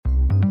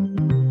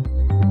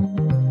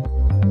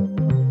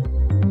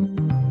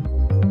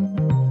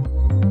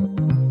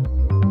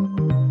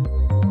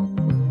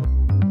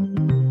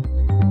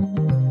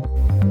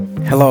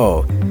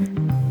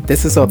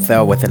This is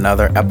Othel with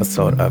another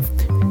episode of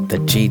the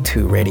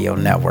G2 Radio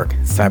Network,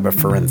 Cyber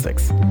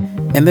Forensics.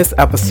 In this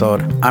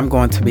episode, I'm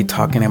going to be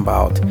talking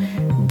about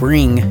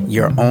Bring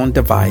Your Own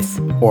Device,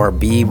 or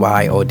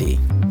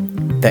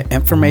BYOD. The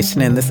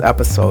information in this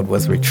episode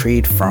was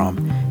retrieved from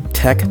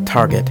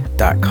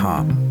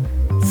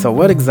techtarget.com. So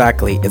what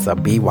exactly is a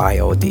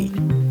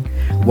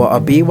BYOD? Well,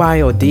 a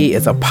BYOD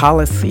is a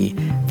policy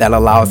that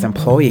allows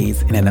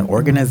employees in an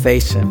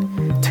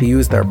organization to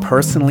use their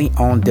personally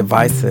owned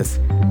devices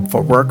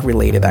for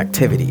work-related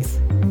activities.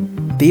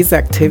 These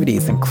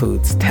activities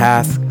include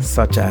tasks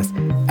such as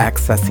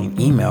accessing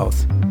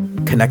emails,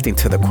 connecting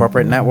to the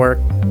corporate network,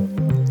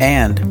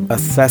 and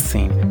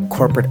assessing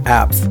corporate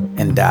apps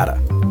and data.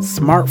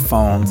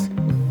 Smartphones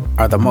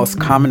are the most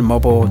common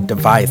mobile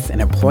device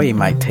an employee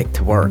might take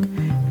to work,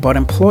 but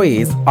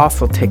employees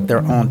also take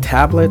their own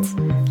tablets,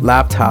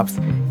 laptops,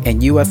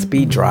 and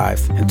USB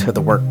drives into the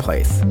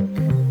workplace.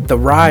 The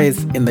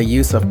rise in the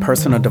use of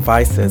personal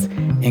devices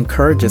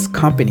encourages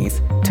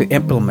companies to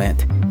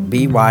implement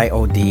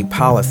BYOD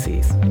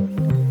policies.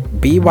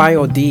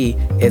 BYOD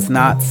is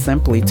not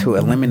simply to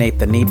eliminate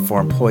the need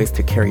for employees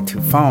to carry two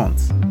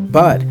phones,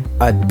 but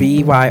a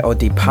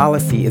BYOD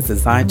policy is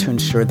designed to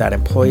ensure that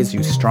employees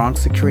use strong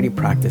security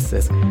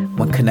practices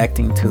when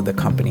connecting to the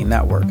company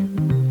network.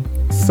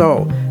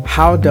 So,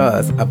 how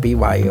does a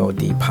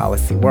BYOD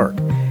policy work?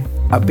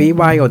 A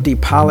BYOD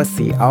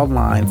policy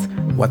outlines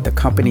what the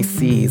company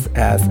sees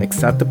as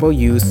acceptable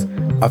use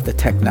of the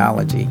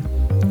technology,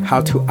 how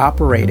to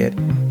operate it,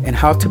 and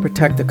how to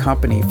protect the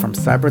company from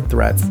cyber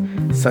threats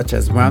such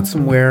as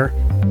ransomware,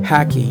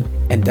 hacking,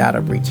 and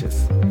data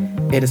breaches.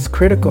 It is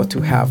critical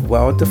to have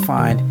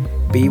well-defined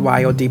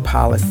BYOD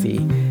policy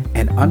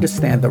and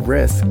understand the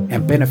risks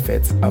and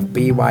benefits of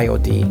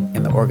BYOD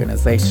in the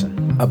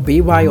organization. A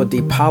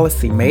BYOD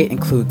policy may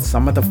include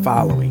some of the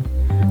following: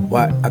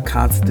 what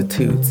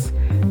constitutes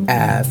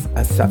as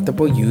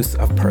acceptable use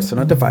of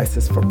personal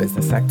devices for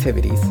business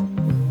activities,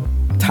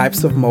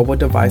 types of mobile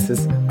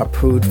devices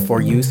approved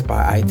for use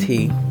by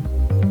IT,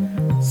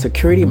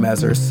 security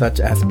measures such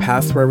as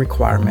password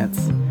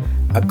requirements,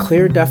 a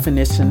clear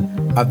definition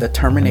of the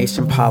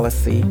termination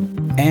policy,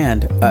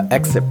 and an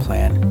exit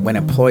plan when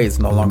employees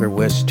no longer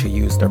wish to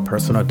use their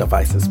personal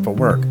devices for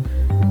work.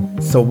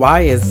 So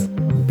why is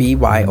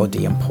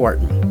BYOD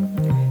important?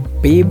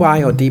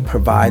 BYOD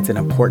provides an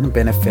important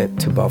benefit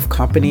to both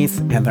companies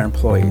and their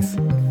employees.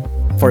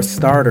 For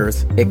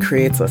starters, it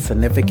creates a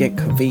significant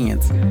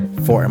convenience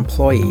for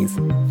employees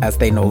as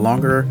they no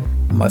longer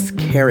must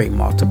carry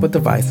multiple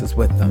devices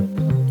with them.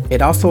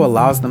 It also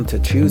allows them to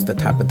choose the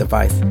type of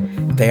device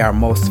they are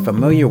most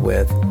familiar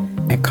with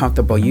and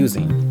comfortable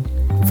using.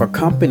 For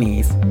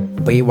companies,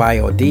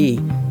 BYOD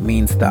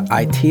means the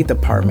IT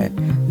department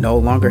no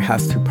longer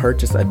has to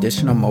purchase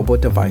additional mobile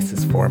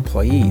devices for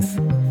employees.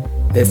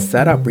 This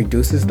setup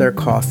reduces their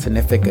costs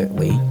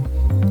significantly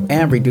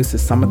and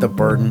reduces some of the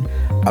burden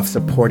of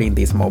supporting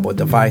these mobile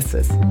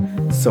devices.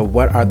 So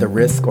what are the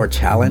risks or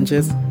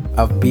challenges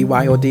of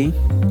BYOD?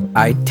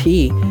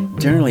 IT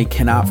generally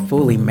cannot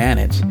fully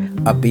manage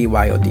a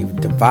BYOD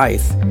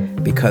device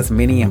because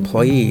many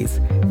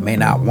employees may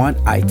not want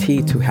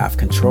IT to have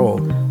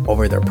control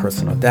over their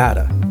personal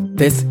data.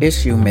 This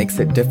issue makes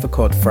it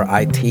difficult for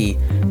IT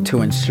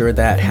to ensure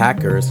that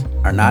hackers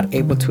are not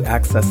able to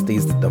access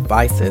these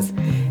devices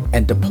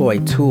and deploy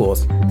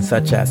tools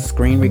such as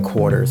screen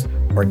recorders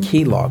or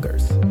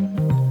keyloggers.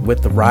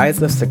 With the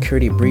rise of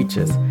security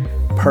breaches,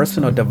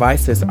 personal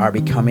devices are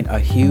becoming a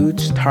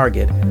huge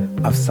target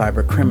of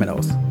cyber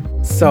criminals.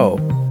 So,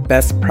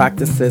 best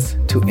practices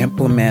to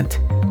implement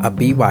a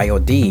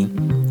BYOD,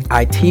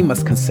 IT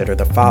must consider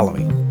the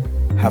following: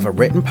 have a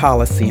written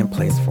policy in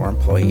place for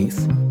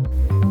employees,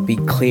 be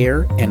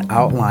clear and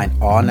outline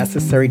all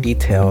necessary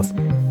details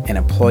an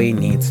employee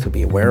needs to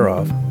be aware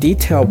of,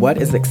 detail what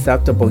is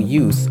acceptable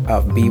use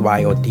of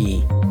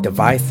BYOD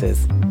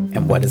devices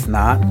and what is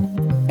not,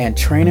 and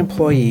train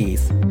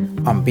employees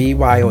on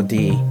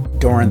BYOD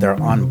during their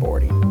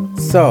onboarding.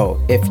 So,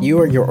 if you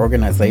or your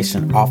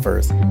organization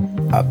offers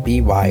a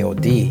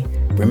BYOD,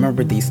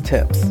 remember these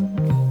tips.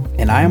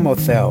 And I am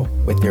Othel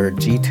with your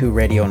G2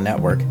 Radio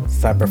Network,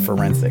 Cyber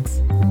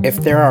Forensics. If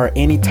there are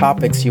any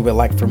topics you would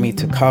like for me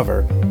to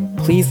cover,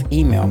 please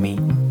email me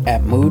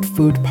at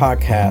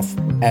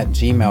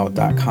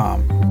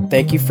moodfoodpodcast@gmail.com.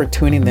 Thank you for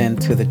tuning in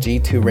to the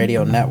G2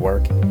 Radio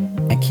Network,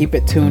 and keep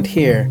it tuned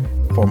here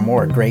for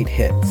more great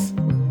hits.